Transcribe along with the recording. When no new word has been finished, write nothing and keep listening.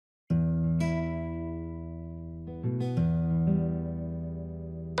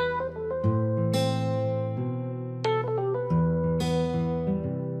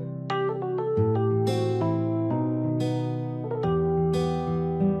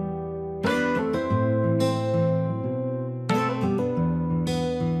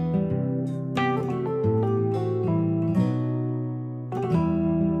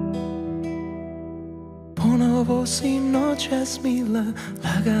Ponovo si noćas mila,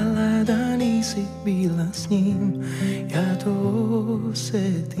 lagala da nisi bila s njim, ja to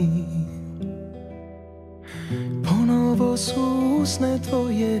osetim. Ponovo su usne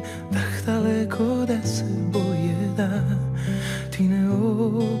tvoje, drhtale ko da se boje, da ti ne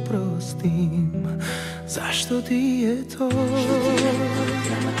oprostim. Zašto ti je to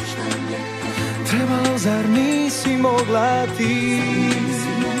trebalo, zar nisi mogla ti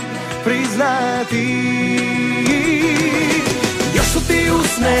priznati? Još su ti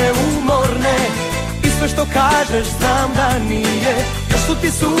usne umorne i sve što kažeš znam da nije. Još su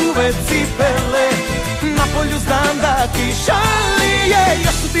ti suve cipele, napolju znam da kiša lije.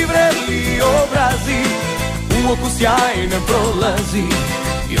 Još su ti vreli obrazi, u oku sjaj ne prolazi.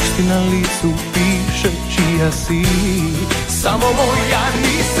 Još ti na licu piše čija si, samo moja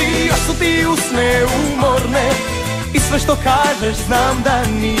nisi. Još su ti usne umorne i sve što kažeš znam da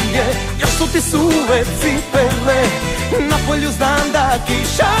nije. Još su ti suve cipele, napolju znam da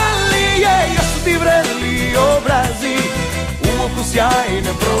kiša lije. Još su ti vreli obrazi, u oku sjaj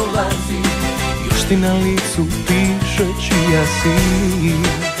ne prolazi. Još ti na licu piše čija si.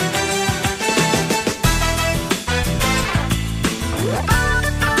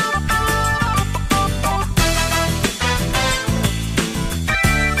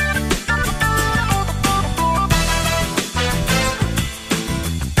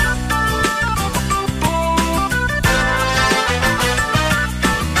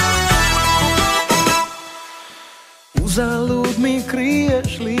 Uzalud mi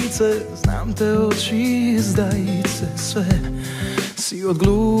kriješ lice, znam te oči izdajice, sve si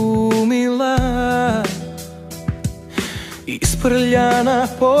odglumila. Isprljana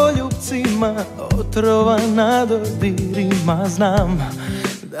poljupcima, otrovana dodirima, znam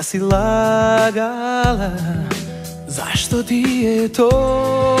da si lagala. Zašto ti je to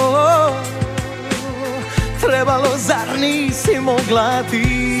trebalo, zar nisi mogla ti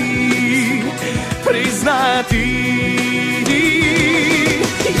priznati?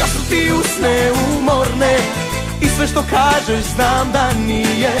 Još su ti usne umorne i sve što kažeš znam da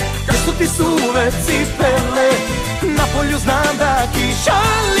nije. Još su ti suve cipele, napolju znam da kiša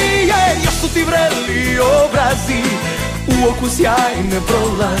lije. Još su ti vreli obrazi, u oku sjaj ne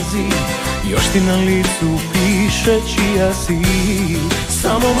prolazi. Još ti na licu piše čija si,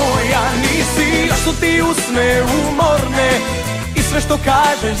 samo moja nisi. Još su ti usne umorne i sve što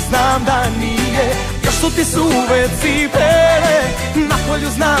kažeš znam da nije. Još su ti suve cipele, napolju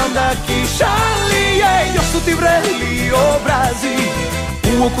znam da kiša lije. Još su ti vreli obrazi,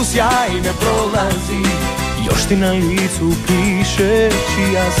 u oku sjaj ne prolazi. Još ti na licu piše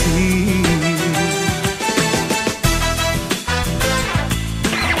čija si.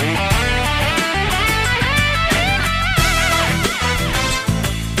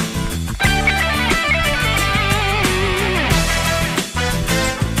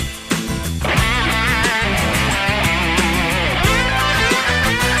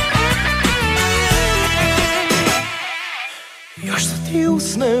 Još su ti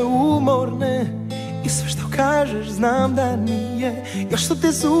usne umorne i sve što kažeš znam da nije. Još su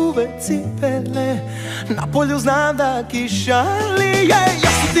te suve cipele, napolju znam da kiša lije.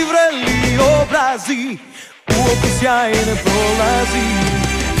 Još su ti vreli obrazi, u oku sjaj ne prolazi.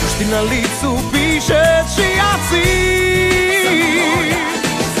 Još ti na licu piše čija si.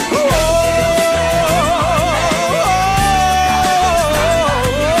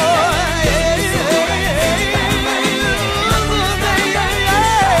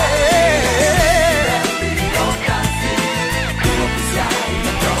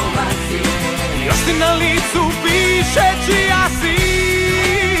 Na licu piše čija si.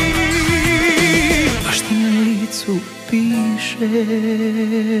 Baš ti na licu piše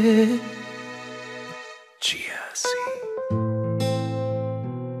čija si.